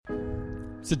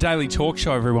It's a daily talk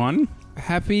show, everyone.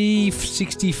 Happy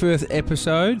 61st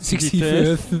episode.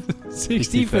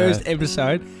 61st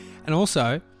episode. And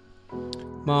also,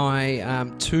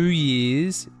 my 2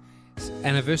 years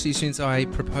anniversary since I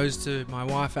proposed to my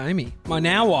wife, Amy. My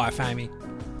now wife, Amy.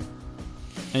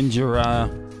 And you're,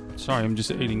 sorry, I'm just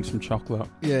eating some chocolate.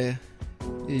 Yeah.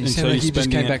 You And sound so like you're you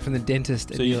just came spending back from the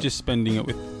dentist. So you're just spending it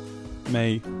with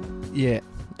me. Yeah.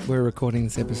 We're recording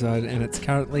this episode and it's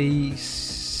currently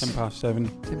 10 past 7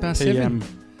 10 past PM.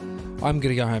 7. I'm going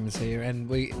to go home and see her.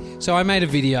 And so I made a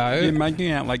video. You're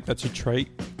making out like that's a treat.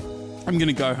 I'm going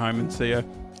to go home and see her.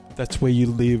 That's where you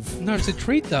live. No, it's a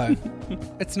treat though.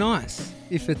 It's nice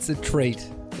if it's a treat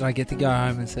that I get to go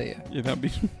home and see her. Yeah, that'd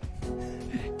be...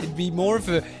 It'd be more of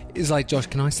a... It's like, Josh,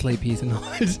 can I sleep here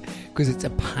tonight? Because it's a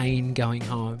pain going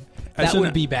home. That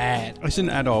would be bad. As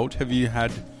an adult, have you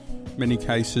had many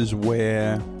cases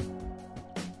where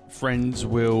friends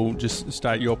will just stay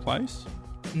at your place?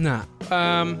 Nah.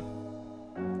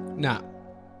 Nah.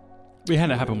 We had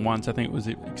it happen once. I think it was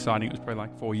exciting. It was probably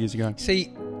like 4 years ago.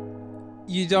 See,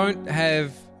 you don't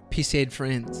have pisshead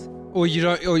friends. Or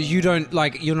you don't,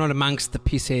 like, you're not amongst the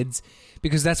pissheads.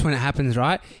 Because that's when it happens,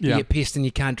 right? You Yeah. get pissed and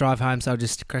you can't drive home, so I'll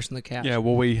just crash on the couch. Yeah,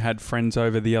 well, we had friends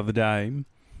over the other day,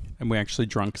 and we actually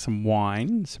drank some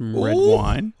wine, some red Ooh.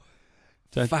 wine.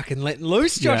 So Fucking letting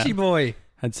loose, Yeah. Joshy boy.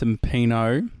 had some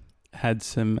Pinot, had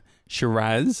some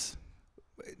Shiraz.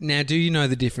 Now, do you know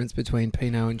the difference between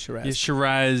Pinot and Shiraz? Yeah,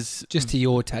 Shiraz. Just to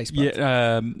your taste buds.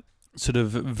 Yeah, sort of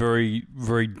very,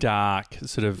 very dark,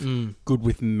 sort of good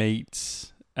with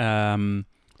meats.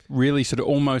 Really sort of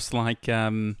almost like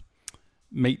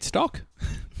meat stock.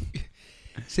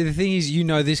 See, the thing is, you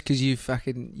know this because you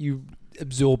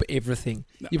absorb everything.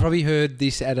 You probably heard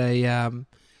this at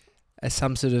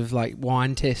some sort of like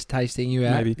wine test tasting you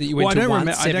at. Maybe. That you went to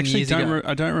once 7 years ago.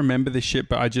 I don't remember this shit,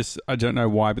 but I don't know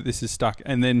why, but this is stuck.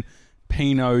 And then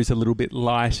Pinot's a little bit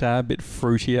lighter, a bit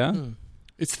fruitier.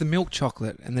 It's the milk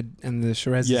chocolate, and the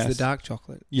Shiraz Yes. is the dark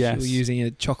chocolate. Yes. So we're using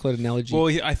a chocolate analogy. Well,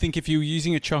 I think if you're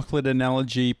using a chocolate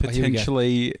analogy, here we go.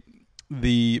 potentially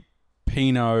the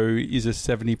Pinot is a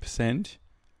 70%.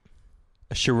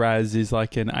 A Shiraz is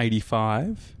like an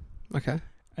 85. Okay.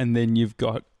 And then you've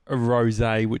got a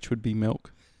rosé, which would be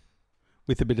milk,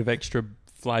 with a bit of extra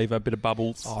flavour, a bit of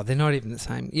bubbles. Oh, they're not even the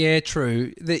same. Yeah,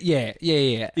 true. Yeah.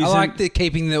 I Isn't- like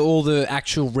keeping all the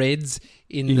actual reds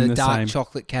in the dark same.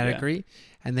 chocolate category,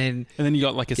 and then you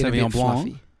got like a get a bit Sauvignon Blanc.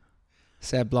 fluffy.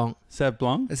 Sauv Blanc. Sauv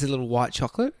Blanc. It's a little white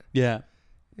chocolate. Yeah.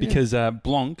 Because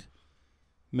Blanc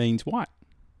means white,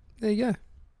 There you go.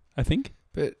 I think.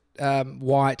 But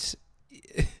white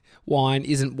wine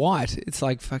isn't white. It's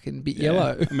like fucking bit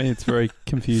yellow. I mean, it's very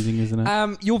confusing, isn't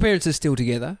it? Your parents are still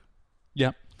together.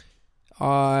 Yep.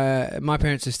 My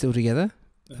parents are still together.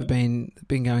 Have been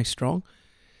going strong.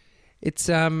 It's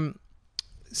so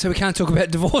we can't talk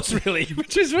about divorce really,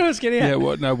 which is what I was getting at. Yeah,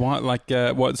 what? No, what? Like,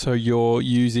 what? So you're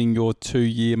using your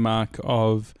 2-year mark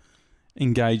of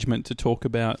engagement to talk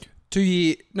about? 2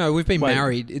 year? No, we've been Wait.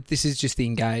 married. This is just the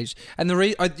engaged. And the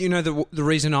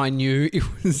reason I knew it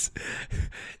was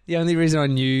the only reason I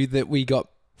knew that we got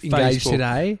engaged Facebook.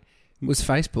 today was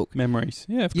Facebook. Memories.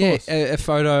 Yeah, of Yeah, course. a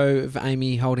photo of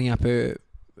Amy holding up her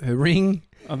ring.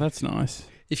 Oh, that's nice.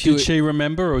 If Did she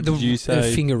remember, or the, did you her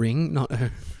say? finger ring, not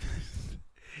her?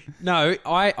 No,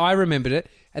 I remembered it,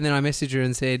 and then I messaged her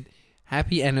and said,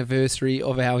 "Happy anniversary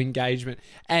of our engagement."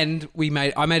 And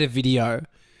I made a video.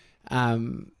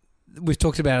 We've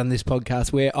talked about it on this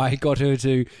podcast where I got her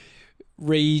to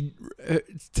redub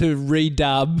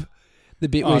the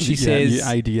bit where she says, you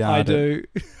ADR'd "I it. do."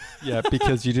 Yeah,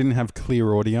 because you didn't have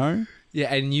clear audio.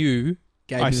 Yeah, and you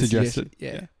gave I me the suggested,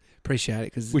 suggestion. yeah. Appreciate it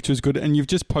because Which was good. And you've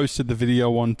just posted the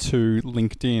video onto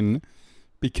LinkedIn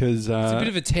because... it's a bit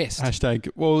of a test. Hashtag...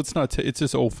 Well, it's not... It's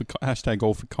just hashtag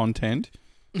all for content.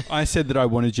 I said that I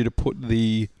wanted you to put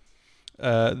the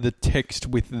text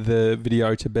with the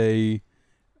video to be,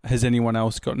 has anyone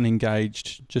else gotten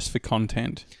engaged, just for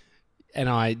content? And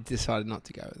I decided not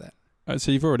to go with that.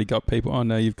 So you've already got people... Oh,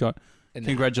 no, you've got... And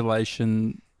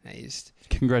Congratulations. just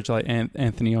Congratulate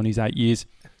Anthony on his 8 years.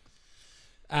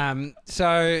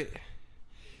 So,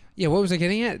 yeah, what was I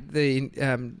getting at? The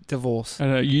divorce. I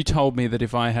don't know, you told me that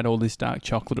if I had all this dark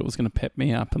chocolate, it was going to pep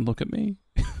me up and look at me.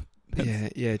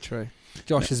 Yeah, true.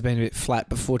 Josh has been a bit flat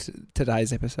before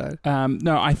today's episode.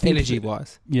 No, I think...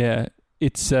 Energy-wise. Yeah,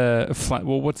 it's a flat...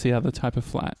 Well, what's the other type of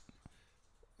flat?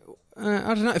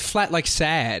 I don't know. Flat like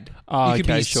sad. Oh, you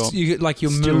could okay, be, sure. You could, like your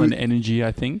Still mood. an energy,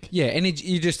 I think. Yeah, energy.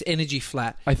 You just energy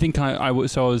flat. I think I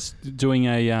was doing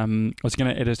a... I was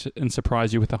going to edit and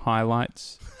surprise you with the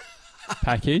highlights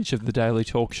package of the Daily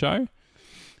Talk Show.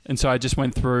 And so I just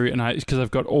went through because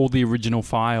I've got all the original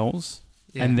files,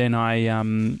 Yeah. and then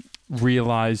I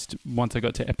realized once I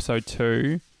got to episode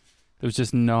 2, there was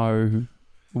just no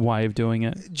way of doing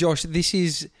it. Josh, are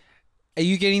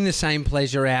you getting the same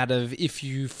pleasure out of if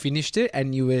you finished it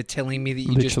and you were telling me that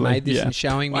you just Literally, made this yeah. and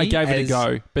showing me? I gave it a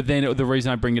go, but then the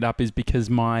reason I bring it up is because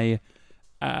my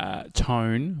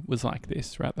tone was like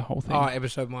this throughout the whole thing. Oh,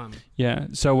 episode 1. Yeah.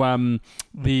 So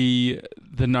the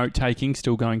note taking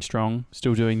still going strong,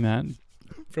 still doing that.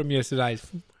 From yesterday's.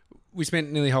 We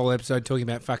spent nearly a whole episode talking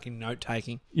about fucking note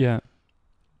taking. Yeah.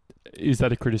 Is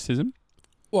that a criticism?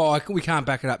 Well, we can't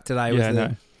back it up today with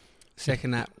the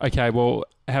second app. Okay, well,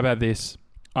 how about this?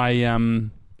 I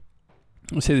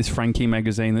see this Frankie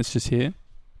magazine that's just here.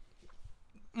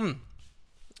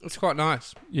 It's quite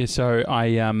nice. Yeah, so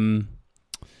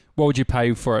what would you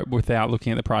pay for it without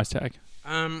looking at the price tag?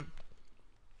 I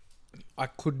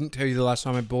couldn't tell you the last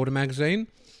time I bought a magazine.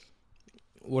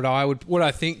 What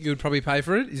I think you would probably pay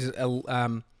for it is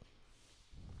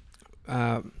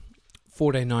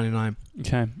 $14.99.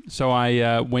 Okay, so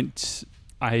I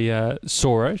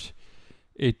saw it.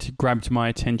 It grabbed my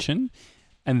attention,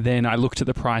 and then I looked at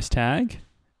the price tag,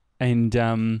 and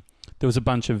there was a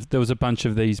bunch of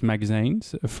these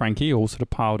magazines of Frankie all sort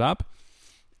of piled up,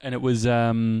 and it was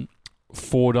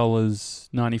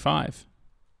 $4.95.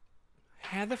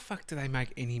 How the fuck do they make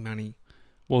any money?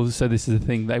 Well, so this is the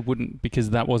thing. They wouldn't, because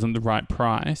that wasn't the right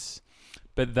price,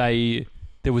 but there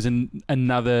was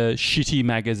another shitty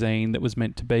magazine that was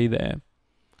meant to be there.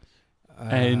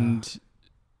 And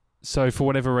so for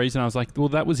whatever reason, I was like, well,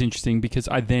 that was interesting, because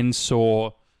I then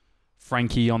saw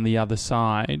Frankie on the other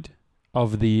side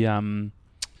of the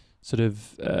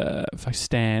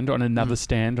stand, on another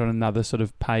stand, on another sort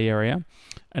of pay area,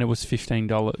 and it was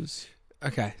 $15.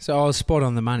 Okay, so I was spot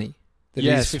on the money.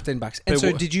 Yes. It is $15. And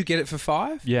so did you get it for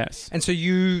 $5? Yes. And so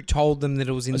you told them that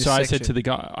it was in this section? So I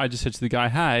just said to the guy,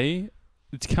 hey,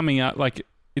 it's coming out, like,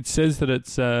 it says that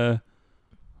it's it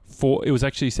was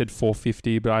actually said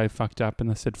 $4.50, but I fucked up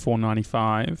and I said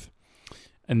 $4.95.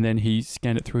 And then he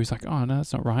scanned it through. He's like, oh, no,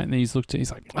 that's not right. And then he's looked at it.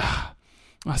 He's like,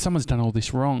 someone's done all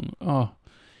this wrong. Oh,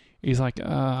 he's like,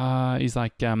 trying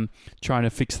to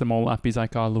fix them all up. He's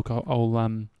like, oh, look,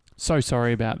 I'll so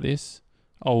sorry about this.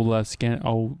 I'll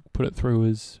put it through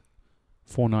as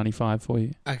 $4.95 for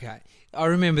you. Okay. I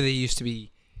remember there used to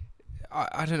be,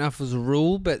 I don't know if it was a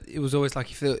rule, but it was always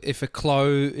like if a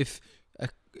clothing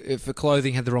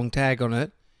had the wrong tag on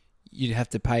it, you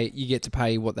get to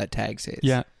pay what that tag says.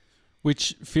 Yeah.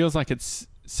 Which feels like it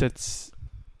sets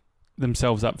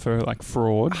themselves up for like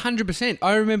fraud. 100%.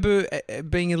 I remember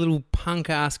being a little punk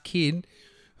ass kid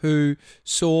who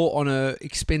saw on a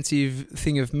expensive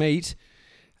thing of meat.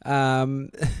 I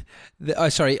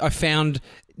found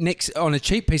next on a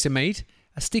cheap piece of meat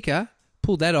a sticker,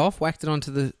 pulled that off, whacked it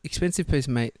onto the expensive piece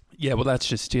of meat. Yeah, well, that's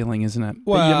just stealing, isn't it?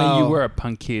 Well, but, I mean, you were a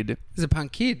punk kid. As a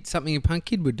punk kid, something a punk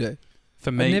kid would do.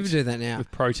 For meat, I'd never do that now.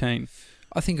 With protein.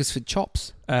 I think it's for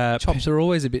chops. Chops are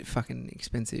always a bit fucking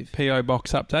expensive. PO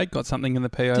box update. Got something in the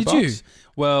PO box. Did you?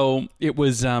 Well, it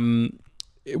was something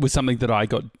that I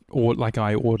got, or like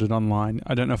I ordered online.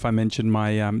 I don't know if I mentioned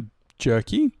my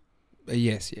jerky.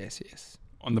 Yes.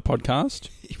 On the podcast.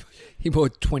 He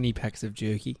bought 20 packs of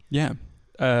jerky. Yeah.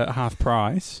 Half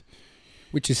price.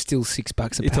 Which is still $6 a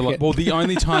packet. It's a lot. Well, the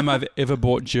only time I've ever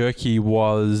bought jerky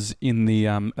was in the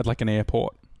at like an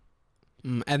airport.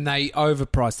 And they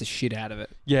overpriced the shit out of it.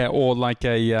 Yeah, or like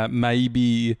a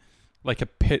maybe like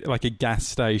a gas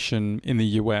station in the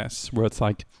US where it's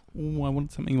like, oh, I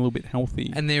want something a little bit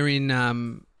healthy. And they're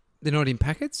not in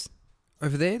packets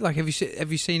over there. Like, have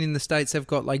you seen in the States they've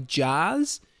got like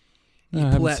jars? No,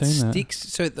 I haven't seen sticks,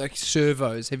 so like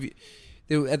servos.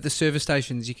 At the service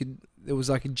stations, there was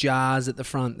like jars at the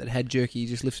front that had jerky. You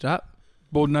just lift it up.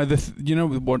 Well, no, you know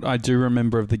what I do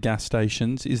remember of the gas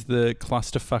stations is the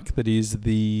clusterfuck that is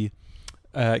the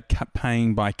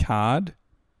paying by card.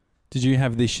 Did you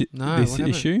have this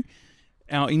issue?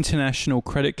 Our international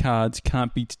credit cards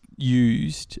can't be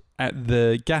used at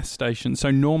the gas station.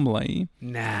 So normally,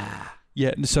 yeah.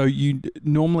 So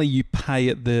normally you pay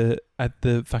at the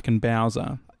fucking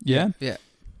Bowser. Yeah. Yeah.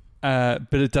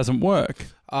 But it doesn't work.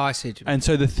 Oh, I see. And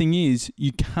so the thing is,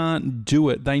 you can't do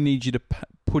it. They need you to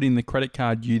put in the credit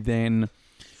card. You then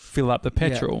fill up the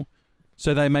petrol. Yeah.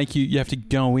 So they make you have to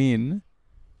go in.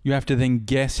 You have to then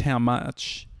guess how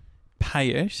much, pay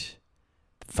it,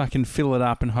 fucking fill it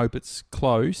up and hope it's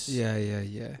close. Yeah.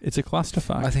 It's a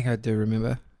clusterfuck. I think I do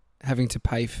remember having to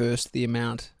pay first the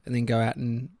amount and then go out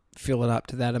and fill it up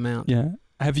to that amount. Yeah.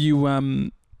 Have you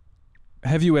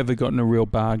ever gotten a real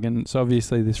bargain? So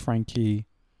obviously this Frankie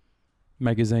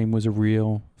magazine was a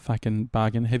real fucking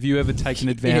bargain. Have you ever taken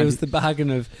advantage? Yeah, it was the bargain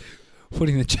of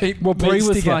putting the cheap. Well, Brie meat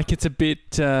was sticker. like, it's a bit,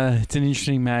 it's an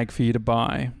interesting mag for you to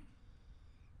buy.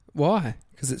 Why?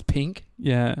 Because it's pink.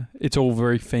 Yeah, it's all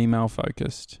very female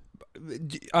focused.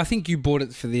 I think you bought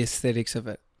it for the aesthetics of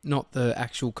it, not the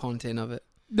actual content of it.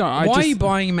 No, Why are you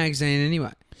buying a magazine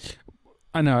anyway?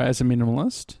 I know, as a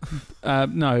minimalist.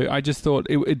 No, I just thought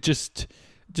it just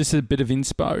a bit of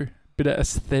inspo, bit of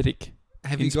aesthetic.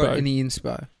 Have you got any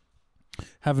inspo?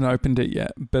 Haven't opened it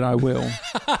yet, but I will.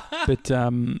 But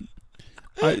do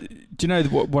you know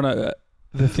what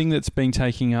the thing that's been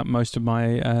taking up most of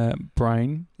my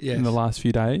brain in the last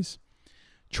few days?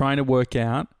 Trying to work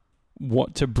out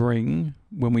what to bring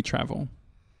when we travel.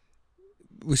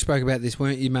 We spoke about this,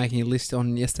 weren't you, making a list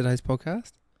on yesterday's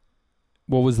podcast?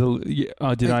 What was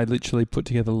did I literally put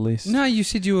together a list? No, you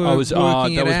said you were that was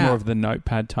out. more of the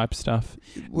notepad type stuff.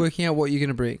 Working out what you're going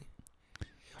to bring.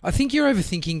 I think you're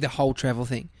overthinking the whole travel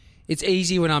thing. It's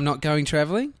easy when I'm not going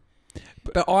travelling,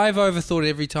 but I've overthought it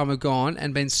every time I've gone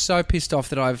and been so pissed off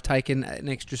that I've taken an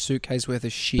extra suitcase worth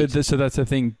of shit. So that's the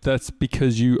thing. That's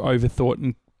because you overthought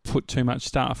and put too much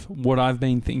stuff. What I've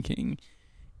been thinking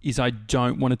is I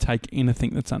don't want to take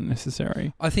anything that's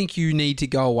unnecessary. I think you need to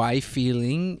go away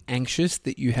feeling anxious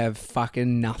that you have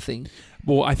fucking nothing.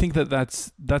 Well, I think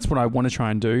that's what I want to try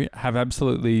and do. Have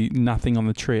absolutely nothing on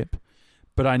the trip.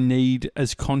 But I need,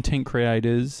 as content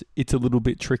creators, it's a little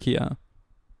bit trickier.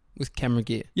 With camera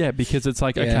gear. Yeah, because it's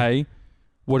like, okay,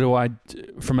 what do I,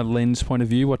 from a lens point of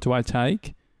view, what do I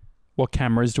take? What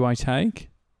cameras do I take?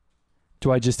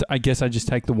 I guess I just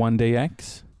take the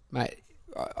 1DX? Mate,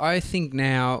 I think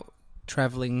now,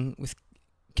 travelling with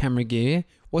camera gear,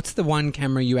 what's the one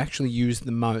camera you actually use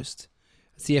the most?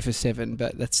 It's the FS7,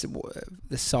 but that's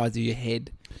the size of your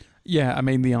head. Yeah, I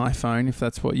mean the iPhone, if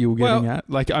that's what you were getting at.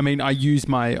 Like, I mean, I use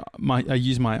my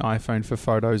iPhone for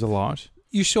photos a lot.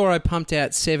 You saw I pumped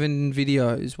out 7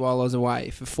 videos while I was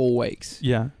away for 4 weeks.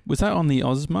 Yeah. Was that on the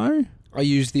Osmo? I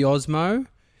used the Osmo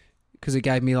because it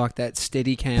gave me like that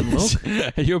steady cam look.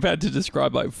 Are you about to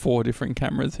describe like 4 different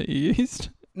cameras that you used?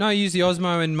 No, I used the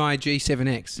Osmo and my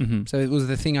G7X. Mm-hmm. So it was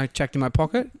the thing I chucked in my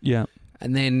pocket. Yeah.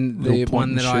 And then the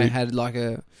one that I had like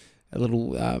a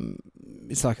little...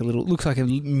 it's like a little... Looks like a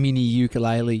mini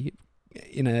ukulele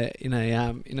in a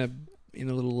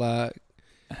little...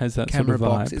 has that camera sort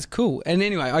of vibe. box. It's cool. And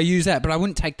anyway, I use that, but I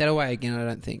wouldn't take that away again, I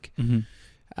don't think.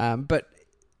 Mm-hmm. But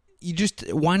you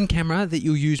just... One camera that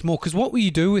you'll use more. Because what will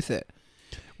you do with it?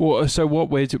 Well, so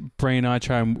what Brie and I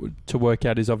try to work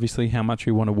out is obviously how much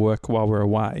we want to work while we're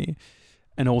away,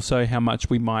 and also how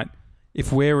much we might,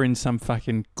 if we're in some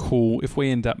fucking cool, if we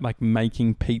end up like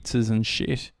making pizzas and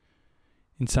shit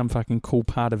in some fucking cool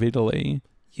part of Italy,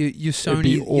 your Sony, it'd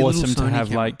be awesome to have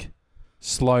camera. like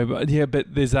slow, but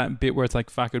there's that bit where it's like,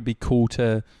 fuck, it'd be cool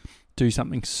to do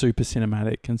something super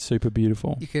cinematic and super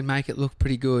beautiful. You can make it look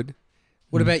pretty good.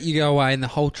 What about you go away and the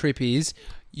whole trip is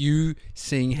you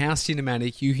seeing how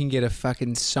cinematic you can get a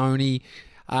fucking Sony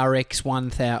RX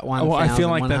 1000. Well, I feel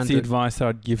like that's the advice that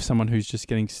I'd give someone who's just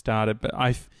getting started. But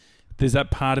there's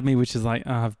that part of me which is like,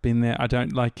 I've been there. I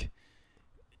don't like.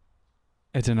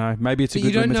 I don't know. Maybe it's a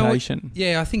good limitation.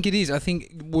 Yeah, I think it is. I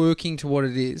think working to what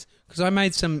it is, because I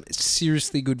made some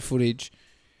seriously good footage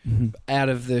out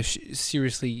of the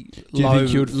seriously do you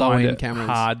think you would find it cameras.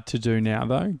 Hard to do now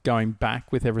though, going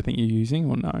back with everything you're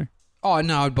using, or no? Oh,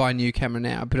 no, I'd buy a new camera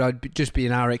now, but I'd just be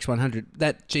an RX 100.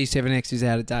 That G7X is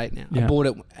out of date now. Yeah. I bought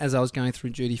it as I was going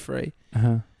through duty free.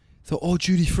 Uh-huh. Thought,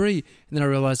 duty free. And then I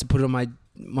realised to put it on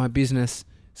my business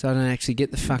so I don't actually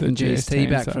get the fucking GST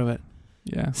back from it.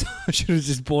 Yeah. So I should have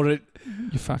just bought it.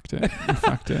 You fucked it. You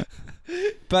fucked it.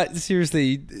 But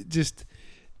seriously, just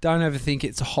don't overthink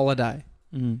it's a holiday.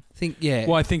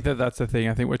 Well, I think that's the thing.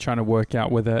 I think we're trying to work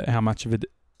out how much of it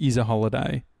is a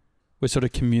holiday. We're sort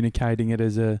of communicating it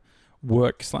as a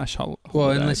work/holiday.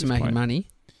 Well, unless you're making money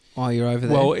while you're over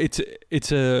there. Well, it's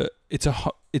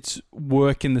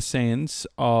work in the sense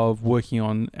of working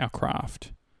on our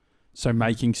craft. So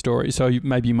making stories. So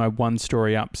maybe my One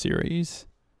Story Up series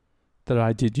that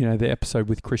I did, the episode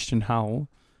with Christian Hull,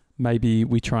 maybe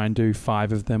we try and do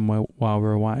 5 of them while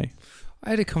we're away. I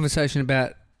had a conversation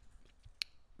about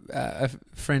a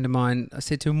friend of mine. I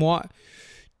said to him, why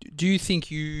isn't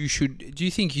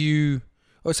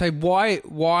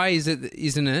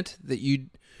it that you,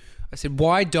 I said,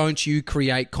 why don't you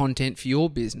create content for your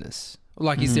business?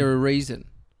 Like, is there a reason?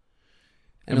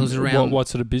 And it was around... What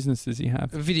sort of business does he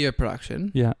have? Video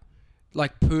production. Yeah.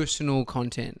 Like personal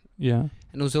content. Yeah.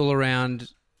 And it was all around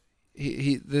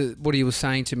what he was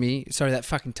saying to me. Sorry, that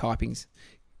fucking typing's...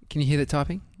 Can you hear that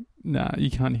typing? Nah, you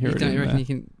can't hear You it. don't in reckon there. you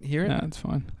can hear it? No, it's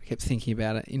fine. I kept thinking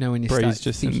about it. You know when you Bree's start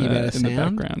just in thinking about a in the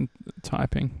sound? background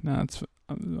typing. No, it's.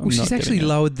 Well, she's actually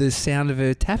lowered the sound of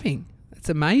her tapping. That's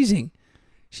amazing.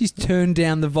 She's turned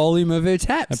down the volume of her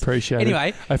taps. Appreciate it.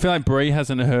 Anyway, I feel like Bree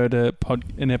hasn't heard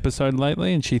an episode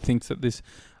lately, and she thinks that this.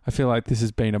 I feel like this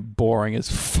has been a boring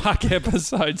as fuck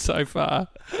episode so far.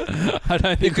 I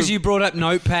don't think because you brought up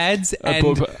notepads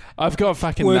and I've got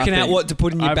fucking working nothing. out what to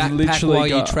put in your I've backpack literally while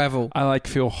you got- travel. I like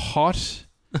feel hot.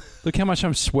 Look how much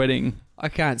I'm sweating. I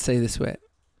can't see the sweat.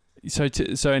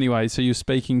 So anyway, so you're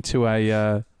speaking to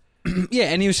a. Yeah,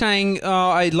 and he was saying,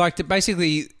 I liked it.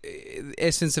 Basically, the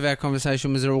essence of our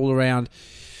conversation was all around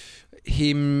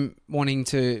him wanting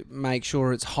to make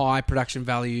sure it's high production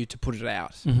value to put it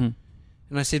out. Mm-hmm.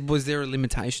 And I said, was there a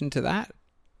limitation to that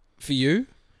for you?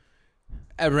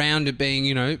 Around it being,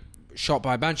 you know, shot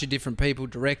by a bunch of different people,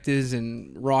 directors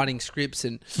and writing scripts.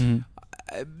 And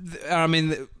I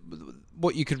mean,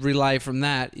 what you could relay from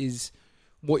that is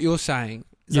what you're saying.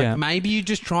 It's like maybe you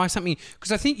just try something.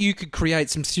 Because I think you could create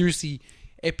some seriously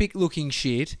epic looking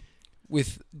shit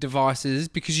with devices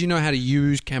because you know how to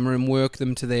use camera and work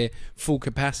them to their full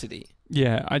capacity.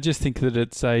 Yeah, I just think that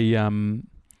it's a,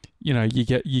 you know, you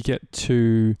get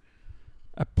to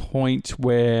a point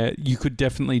where you could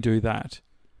definitely do that,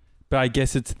 but I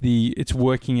guess it's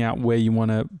working out where you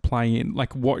want to play in.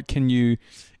 Like, what can you,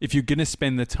 if you're gonna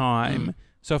spend the time.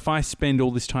 So if I spend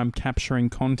all this time capturing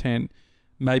content,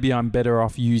 maybe I'm better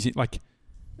off using, like,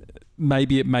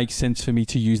 maybe it makes sense for me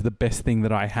to use the best thing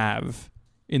that I have.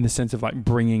 In the sense of like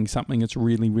bringing something that's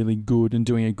really, really good and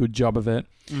doing a good job of it,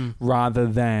 rather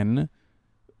than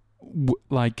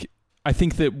like, I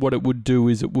think that what it would do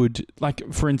is it would, like,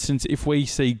 for instance, if we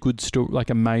see good like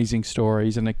amazing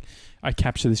stories and I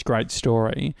capture this great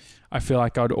story, I feel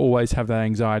like I'd always have that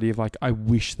anxiety of like, I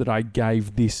wish that I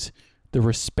gave this the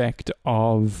respect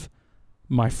of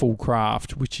my full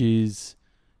craft, which is,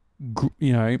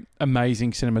 you know,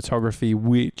 amazing cinematography,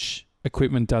 which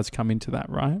equipment does come into that,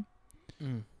 right?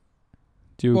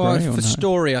 Do you agree? Well, or for no?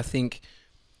 story, I think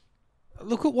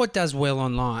look at what does well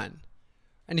online,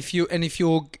 and if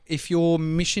your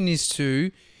mission is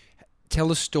to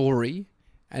tell a story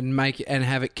and make it and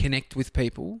have it connect with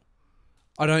people,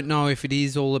 I don't know if it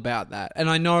is all about that. And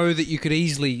I know that you could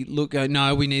easily go,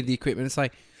 no, we need the equipment. It's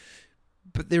like,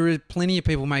 but there are plenty of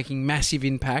people making massive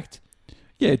impact.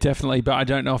 Yeah, definitely, but I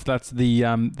don't know if that's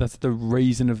the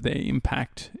reason of their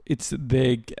impact. It's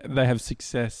they have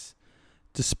success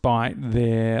despite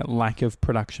their lack of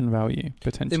production value,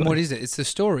 potentially. Then what is it? It's the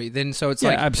story. Then so it's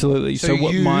yeah, like absolutely. So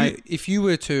what if you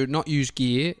were to not use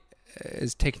gear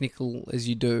as technical as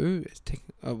you do,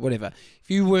 whatever, if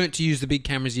you weren't to use the big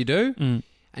cameras you do, and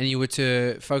you were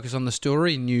to focus on the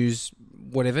story and use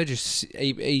whatever, just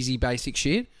easy basic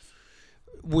shit,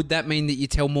 would that mean that you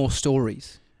tell more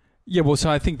stories? Yeah, well, so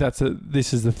I think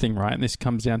this is the thing, right? And this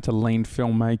comes down to lean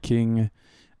filmmaking,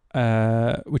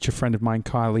 which a friend of mine,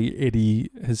 Kylie Eddy,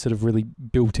 has sort of really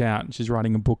built out, and she's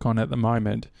writing a book on it at the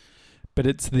moment. But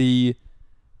it's that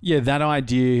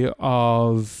idea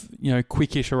of, you know,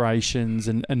 quick iterations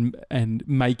and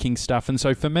making stuff. And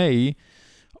so for me,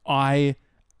 I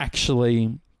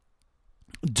actually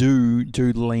do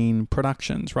lean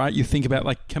productions, right? You think about,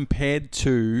 like, compared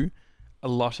to a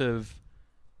lot of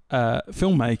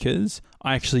filmmakers,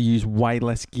 I actually use way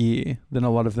less gear than a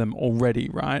lot of them already,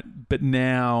 right? But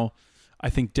now I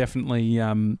think definitely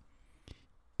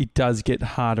it does get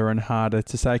harder and harder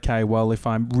to say, okay, well, if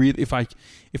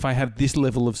I have this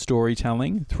level of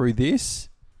storytelling through this,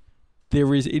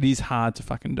 it is hard to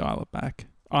fucking dial it back.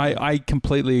 I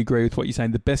completely agree with what you're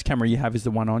saying. The best camera you have is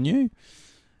the one on you.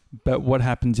 But what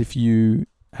happens if you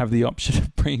have the option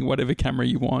of bringing whatever camera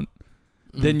you want?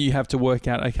 Then you have to work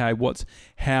out, okay,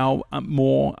 how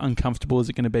more uncomfortable is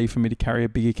it going to be for me to carry a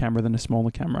bigger camera than a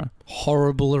smaller camera?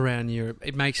 Horrible around Europe.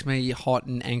 It makes me hot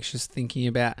and anxious thinking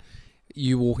about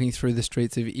you walking through the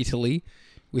streets of Italy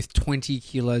with 20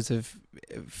 kilos of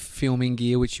filming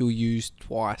gear, which you'll use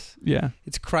twice. Yeah.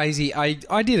 It's crazy. I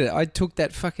did it. I took a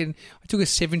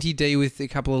 70D with a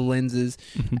couple of lenses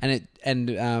and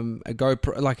a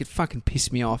GoPro. Like, it fucking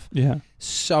pissed me off. Yeah.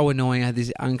 So annoying. I had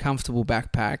this uncomfortable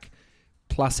backpack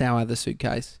plus our other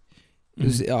suitcase. It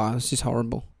was just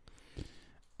horrible.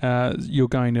 You're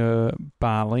going to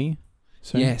Bali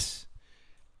soon? Yes.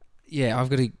 Yeah, I've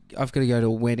got to go to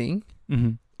a wedding,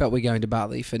 but we're going to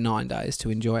Bali for 9 days to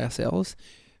enjoy ourselves.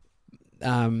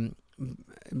 I'm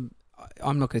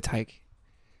going to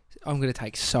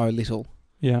take so little.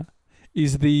 Yeah.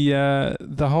 Is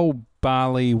the whole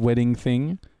Bali wedding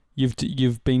thing?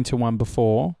 You've been to one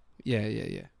before.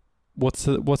 Yeah. What's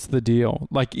the deal?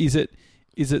 Like, is it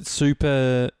Is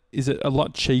it a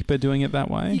lot cheaper doing it that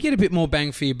way? You get a bit more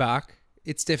bang for your buck.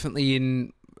 It's definitely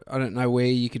in, I don't know where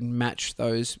you can match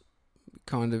those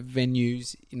kind of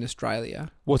venues in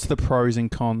Australia. What's the pros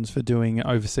and cons for doing an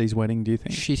overseas wedding, do you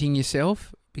think? Shitting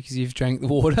yourself because you've drank the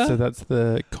water. So that's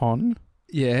the con?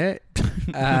 Yeah.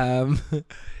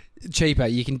 Cheaper.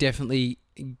 You can definitely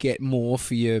get more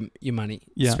for your money.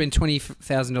 Yeah. Spend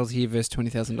 $20,000 here versus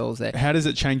 $20,000 there. How does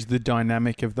it change the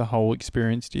dynamic of the whole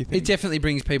experience, do you think? It definitely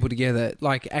brings people together.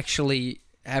 Like actually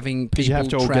having people you have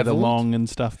to all get travel. along and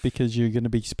stuff because you're going to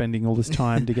be spending all this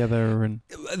time together. And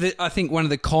I think one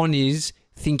of the con is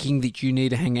thinking that you need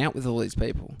to hang out with all these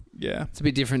people. yeah. It's a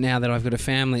bit different now that I've got a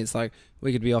family. It's like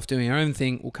we could be off doing our own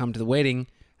thing. We'll come to the wedding and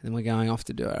then we're going off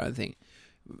to do our own thing.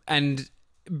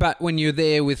 But when you're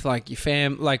there with like your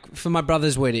fam, like for my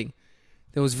brother's wedding,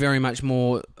 there was very much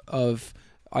more of,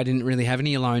 I didn't really have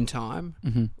any alone time.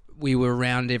 Mm-hmm. We were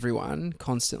around everyone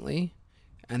constantly.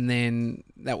 And then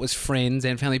that was friends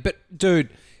and family. But dude,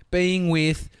 being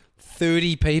with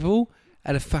 30 people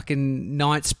at a fucking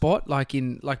night spot, like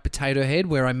in like Potato Head,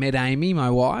 where I met Amy, my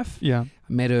wife. Yeah.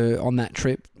 I met her on that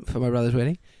trip for my brother's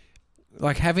wedding.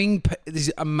 Like having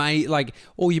this amazing, like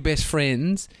all your best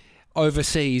friends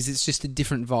overseas, it's just a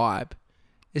different vibe.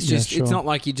 It's just, sure. It's not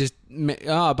like you just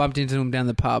I bumped into them down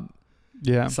the pub.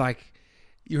 Yeah. It's like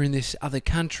you're in this other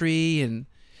country, and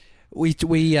we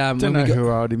don't know who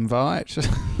I would invite.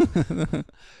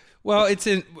 Well,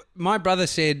 my brother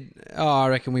said, I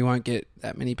reckon we won't get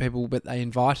that many people, but they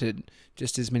invited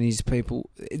just as many people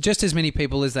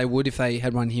as they would if they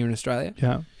had one here in Australia.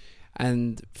 Yeah.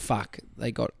 And fuck,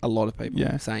 they got a lot of people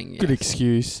saying yes. Good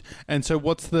excuse. And so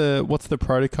what's the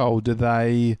protocol?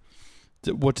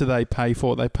 What do they pay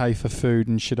for? They pay for food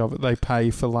and shit of it. They pay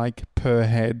for like per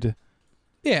head.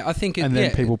 Yeah, I think and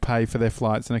then people pay for their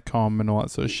flights and a comm and all that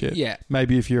sort of shit. Yeah.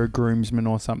 Maybe if you're a groomsman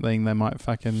or something, they might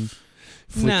fucking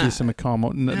flick you some a comm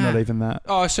or not even that.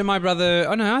 Oh, so my brother,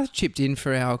 I chipped in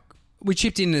we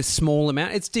chipped in a small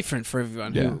amount. It's different for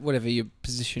everyone, whatever your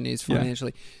position is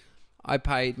financially. Yeah. I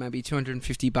paid maybe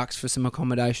 $250 for some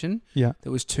accommodation. Yeah.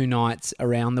 There was 2 nights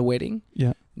around the wedding.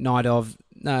 Yeah. Night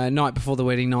before the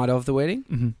wedding, night of the wedding.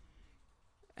 Mm-hmm.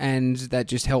 And that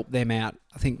just helped them out.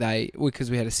 I think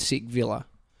because we had a sick villa.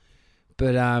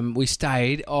 But we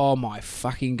stayed, oh my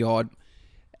fucking God.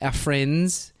 Our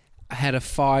friends had a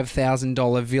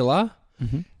 $5,000 villa.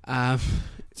 Mm-hmm.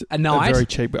 A night. Very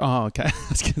cheap. Oh, okay.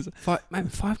 Maybe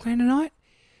 $5,000 a night?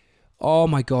 Oh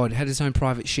my God. It had its own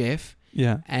private chef.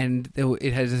 Yeah. And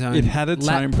it had its own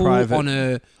own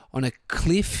private on a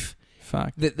cliff.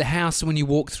 Fuck. The house, when you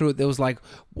walk through it, there was like,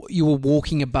 you were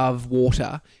walking above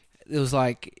water. It was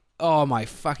like, oh my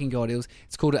fucking God.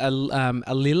 It's called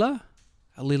Alila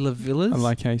Villas. I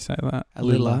like how you say that.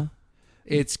 Alila.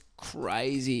 It's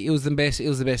crazy. It was the best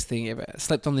thing ever. I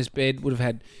slept on this bed, would have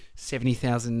had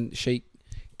 70,000 sheep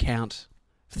count,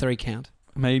 3 count.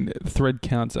 I mean, thread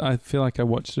counts. I feel like I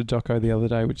watched a doco the other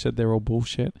day which said they're all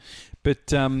bullshit.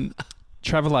 But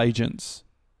travel agents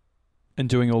and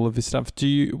doing all of this stuff.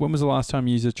 When was the last time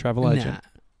you used a travel agent?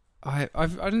 I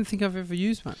don't think I've ever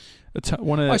used one.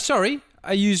 Sorry.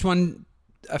 I used one.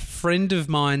 A friend of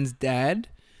mine's dad,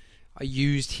 I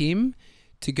used him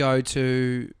to go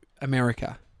to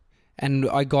America. And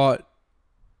he got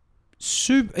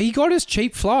us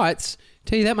cheap flights.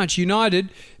 Tell you that much. United,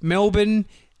 Melbourne,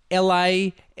 LA,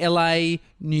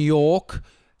 New York,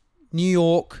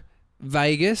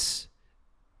 Vegas,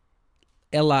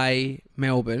 LA,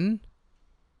 Melbourne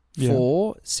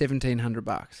for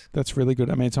 $1,700. That's really good.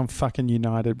 I mean, it's on fucking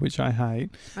United, which I hate.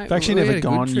 I've actually never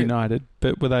gone United,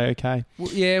 but were they okay?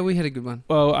 Well, yeah, we had a good one.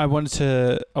 Well, I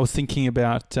was thinking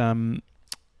about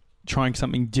trying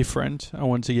something different. I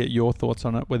wanted to get your thoughts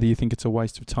on it, whether you think it's a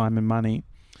waste of time and money.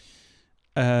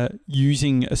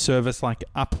 Using a service like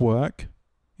Upwork.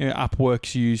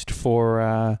 Upwork's used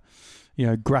for,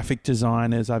 graphic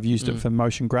designers. I've used it for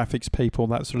motion graphics people,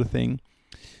 that sort of thing.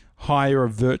 Hire a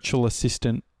virtual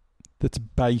assistant that's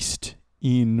based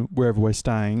in wherever we're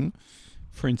staying.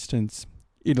 For instance,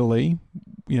 Italy.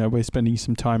 We're spending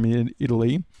some time in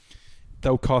Italy.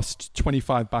 They'll cost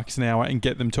 $25 an hour and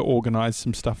get them to organise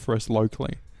some stuff for us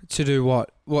locally. To do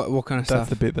what? What kind of stuff? That's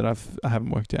the bit that I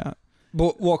haven't worked out.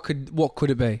 What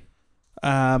could it be?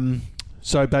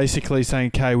 So basically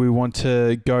saying, okay, we want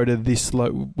to go to this.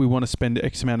 We want to spend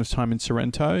X amount of time in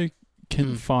Sorrento.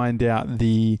 Can find out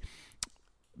these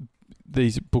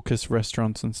book us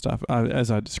restaurants and stuff. As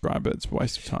I describe it, it's a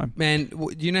waste of time. Man,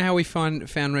 do you know how we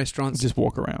found restaurants? Just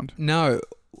walk around. No,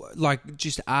 like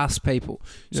just ask people.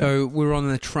 Yeah. So we were on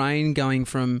the train going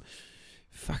from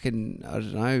fucking, I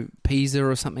don't know, Pisa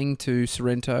or something to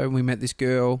Sorrento, and we met this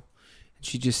girl.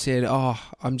 She just said, "Oh,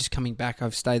 I'm just coming back.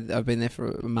 I've been there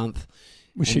for a month."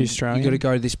 Was she Australian? You got to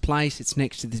go to this place. It's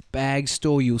next to this bag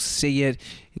store. You'll see it.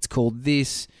 It's called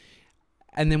this.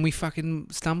 And then we fucking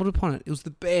stumbled upon it. It was the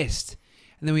best.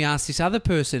 And then we asked this other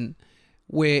person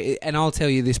where, and I'll tell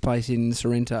you this place in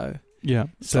Sorrento. Yeah,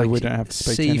 It's so like we don't have to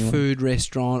speak to anyone. seafood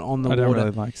restaurant on the I water. don't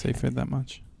really like seafood that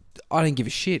much. I don't give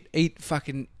a shit. Eat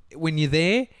fucking when you're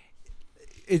there.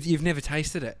 You've never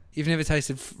tasted it. You've never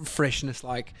tasted freshness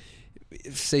like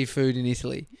seafood in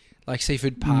Italy, like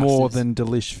seafood pastas. More than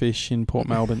delish fish in Port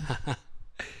Melbourne.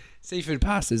 Seafood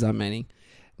pastas, I'm meaning,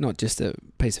 not just a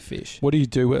piece of fish. What do you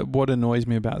do? What annoys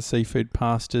me about seafood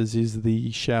pastas is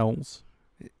the shells.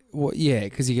 Well, yeah,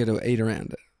 because you got to eat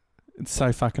around it. It's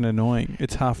so fucking annoying.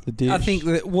 It's half the dish. I think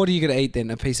what are you going to eat then?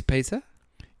 A piece of pizza?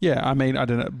 Yeah, I mean, I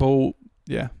don't know.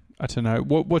 Yeah, I don't know.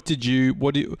 What do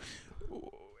you?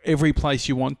 Every place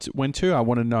you went to, I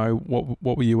want to know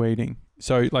what were you eating?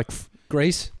 So like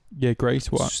Greece? Yeah,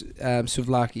 Greece. What?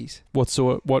 Souvlakis. What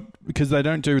sort? What? Because they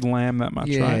don't do lamb that much,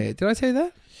 Yeah. right? Did I tell you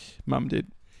that? Mum did.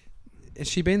 Has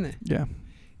she been there? Yeah.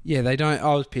 Yeah, they don't.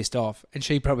 I was pissed off, and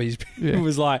she probably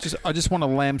was like, I just want a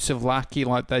lamb souvlaki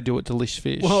like they do at Delish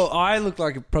Fish. Well, I look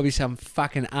like probably some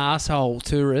fucking asshole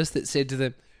tourist that said to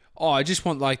them, "Oh, I just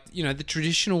want like the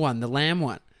traditional one, the lamb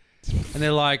one," and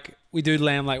they're like, "We do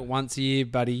lamb like once a year,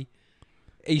 buddy.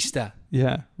 Easter."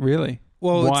 Yeah, really.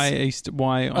 Well, why Easter?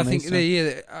 Why on I think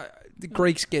Easter? the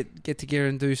Greeks get together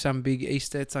and do some big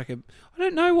Easter. It's like I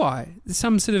don't know why. There's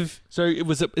some sort of So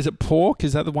is it pork?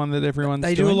 Is that the one that everyone's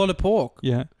they doing? do a lot of pork.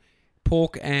 Yeah.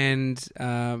 Pork and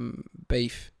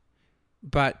beef,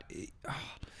 but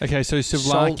Okay, so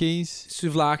souvlakis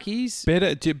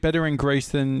better in Greece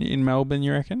than in Melbourne,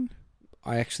 you reckon?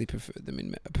 I actually prefer them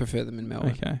in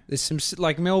Melbourne. Okay, there's some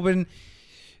like Melbourne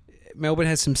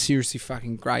has some seriously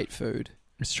fucking great food.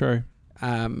 it's true.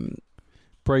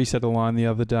 Bree said a line the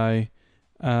other day.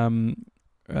 I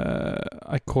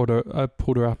pulled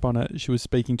her up on it. She was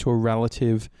speaking to a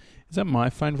relative. Is that my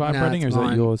phone vibrating or is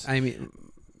that yours? Amy.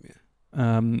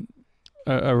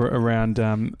 Around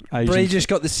Asian. Bree just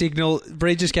got the signal.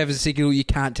 Bree just gave us a signal. You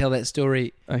can't tell that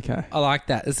story. Okay, I like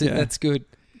that. That's good.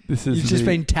 You've just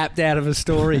been tapped out of a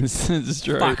story. This is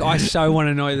true. Fuck! I so want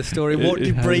to know the story. What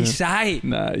did Bree say?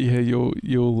 No, yeah,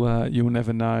 you'll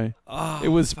never know. Oh, it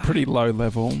was pretty low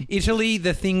level. Italy.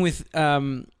 The thing with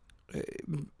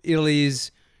Italy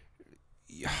is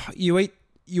you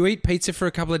eat pizza for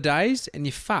a couple of days and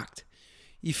you're fucked.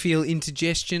 You feel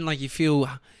indigestion, like you feel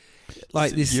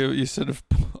like this. You're sort of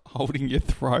holding your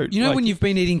throat. You know when you've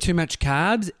been eating too much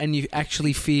carbs and you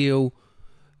actually feel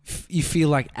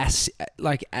like it's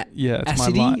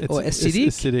acidy or acidic.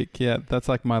 It's acidic, yeah. That's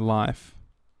like my life.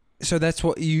 So that's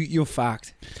what you're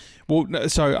fucked. Well, no,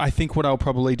 so I think what I'll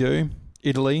probably do,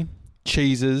 Italy,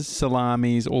 cheeses,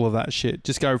 salamis, all of that shit.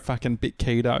 Just go fucking bit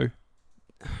keto.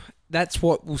 That's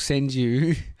what will send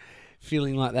you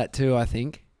feeling like that too, I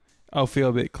think. I'll feel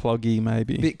a bit cloggy,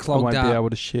 maybe. Bit clogged I won't be able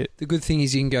to shit. The good thing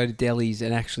is you can go to delis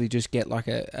and actually just get like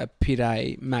a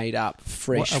pide made up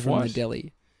fresh from the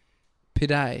deli.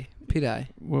 Pide.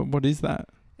 What is that?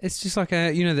 It's just like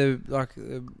the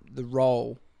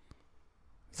roll.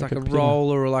 It's like a roll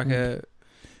or like a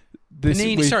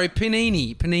panini. Sorry,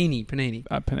 panini. Panini.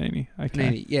 Okay.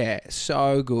 Panini. Yeah,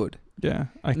 so good. Yeah.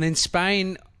 And then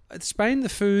Spain, the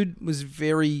food was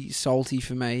very salty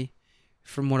for me,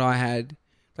 from what I had.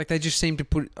 Like they just seemed to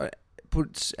put,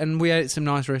 and we ate at some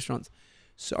nice restaurants.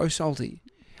 So salty.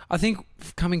 I think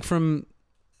coming from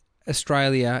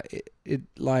Australia, it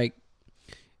like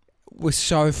we're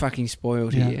so fucking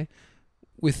spoiled here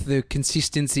with the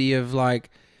consistency of like,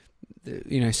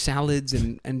 salads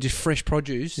and just fresh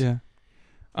produce. Yeah.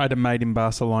 I had a mate in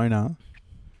Barcelona.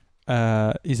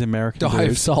 He's American. Die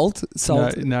of salt?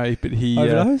 No, but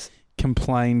he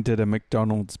complained at a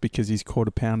McDonald's because his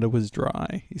quarter pounder was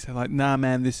dry. He said, like, nah,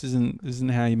 man, this isn't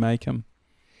how you make them.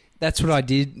 That's what I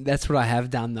did. That's what I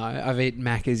have done, though. I've eaten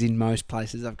Macca's in most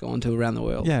places I've gone to around the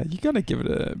world. Yeah, you got to give it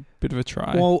a bit of a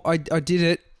try. Well, I did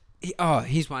it.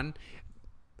 Here's one.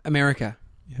 America.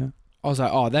 Yeah. I was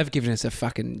like, they've given us a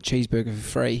fucking cheeseburger for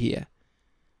free here.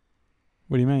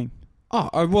 What do you mean? I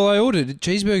ordered a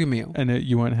cheeseburger meal. And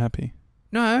you weren't happy?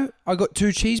 No, I got 2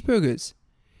 cheeseburgers.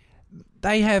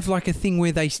 They have like a thing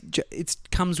where it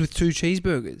comes with 2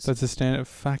 cheeseburgers. That's a standard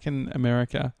fucking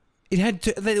America. It had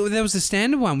there was a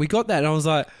standard one. We got that and I was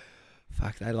like,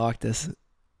 fuck, they liked us.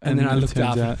 And then I looked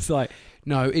up and it's like,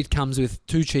 no, it comes with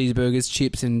 2 cheeseburgers,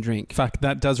 chips and drink. Fuck,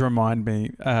 that does remind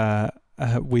me.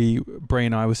 Bree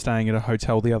and I were staying at a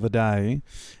hotel the other day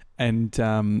And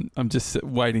I'm just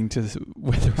waiting to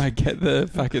whether I get the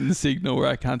fucking signal where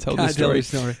I can't tell the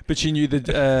story. But she knew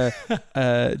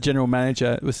the general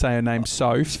manager was saying her name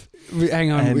Soph.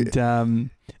 Hang on. And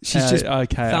she's just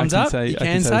okay. thumbs up. You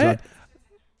can say it.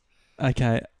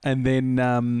 Okay, and then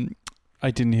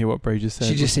I didn't hear what Bree just said.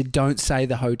 She just said, "Don't say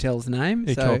the hotel's name."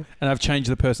 Yeah, so cool. And I've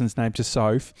changed the person's name to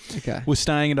Soph. Okay. We're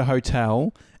staying at a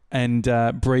hotel, and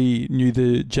Bree knew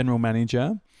the general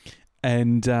manager,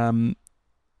 and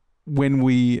when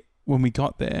we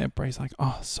got there, Bree's like,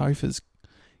 "Oh, Soph has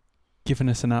given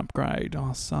us an upgrade."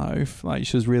 Oh, Soph, like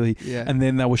she was really. Yeah. And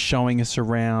then they were showing us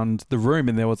around the room,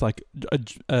 and there was like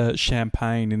a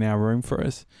champagne in our room for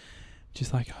us.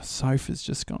 She's like, "Oh, Soph has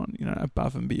just gone,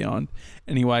 above and beyond."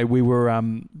 Anyway, we were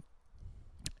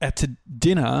at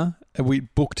dinner. We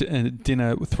booked a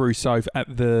dinner through Soph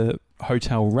at the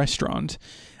hotel restaurant.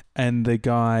 And the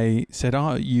guy said,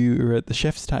 "Oh, you're at the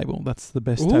chef's table. That's the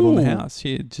best table in the house.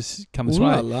 Here, just come this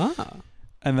way." La.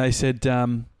 And they said,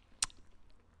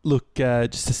 "Look,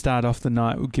 just to start off the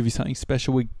night, we'll give you something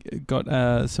special. We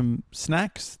got some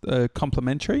snacks,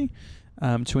 complimentary,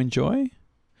 to enjoy."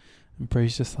 And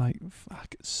Bree's just like,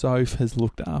 "Fuck, Soph has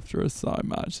looked after us so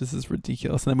much. This is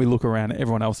ridiculous." And then we look around, and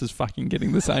everyone else is fucking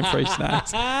getting the same free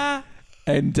snacks.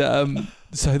 And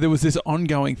so there was this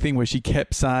ongoing thing where she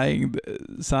kept saying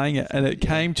it, and it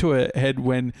came to a head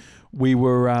when we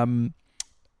were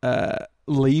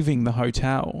leaving the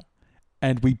hotel,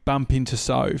 and we bump into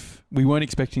Soph. We weren't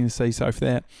expecting to see Soph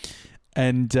there,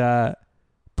 and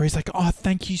Bree's like, "Oh,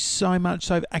 thank you so much,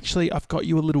 Soph. Actually, I've got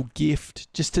you a little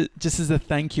gift just as a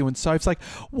thank you." And Soph's like,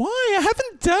 "Why? I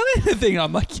haven't done anything."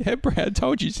 I'm like, "Yeah, Bree, I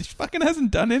told you, she fucking hasn't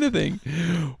done anything.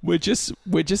 We're just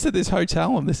at this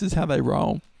hotel, and this is how they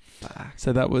roll." Fuck.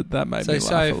 So that made me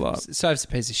laugh a lot. Soph's a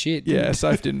piece of shit. Yeah,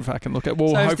 Soph didn't fucking look at.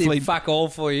 Well, Soph hopefully, did fuck all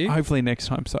for you. Hopefully next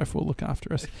time Soph will look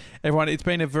after us. Everyone, it's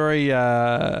been a very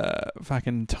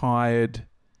fucking tired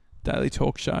daily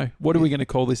talk show. What are we going to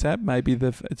call this app? Maybe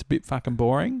it's a bit fucking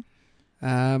boring.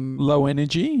 Low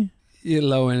energy. Yeah,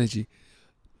 low energy.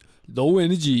 Low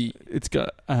energy. It's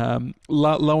got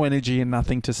low energy and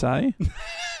nothing to say.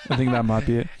 I think that might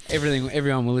be it.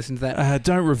 Everyone will listen to that.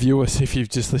 Don't review us if you've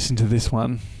just listened to this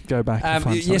one. Go back and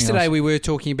find something yesterday else. we were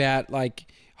talking about like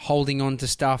holding on to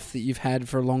stuff that you've had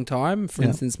for a long time. For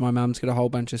instance, my mum's got a whole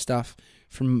bunch of stuff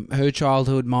from her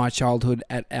childhood, my childhood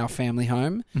at our family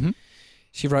home. Mm-hmm.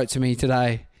 She wrote to me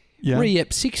today,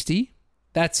 Re-ep 60,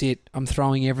 that's it. I'm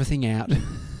throwing everything out.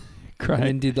 Great. And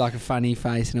then did like a funny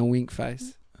face and a wink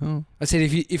face. Oh. I said,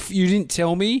 if you didn't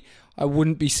tell me, I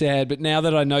wouldn't be sad. But now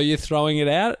that I know you're throwing it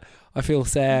out, I feel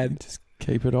sad. Just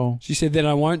keep it all. She said, then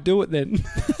I won't do it then.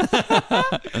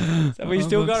 So we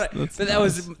still got it. But that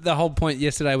was the whole point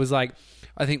yesterday was like,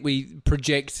 I think we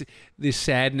project this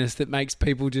sadness that makes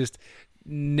people just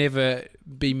never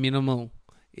be minimal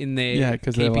in their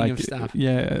keeping of stuff.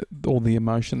 Yeah, all the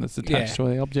emotion that's attached to all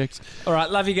the objects. All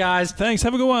right, love you guys. Thanks,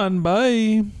 have a good one.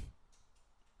 Bye.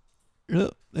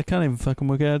 I can't even fucking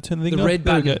work out how to turn the thing off. The red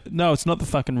button. No, it's not the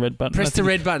fucking red button. Press the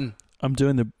red button. I'm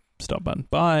doing the stop button.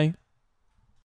 Bye.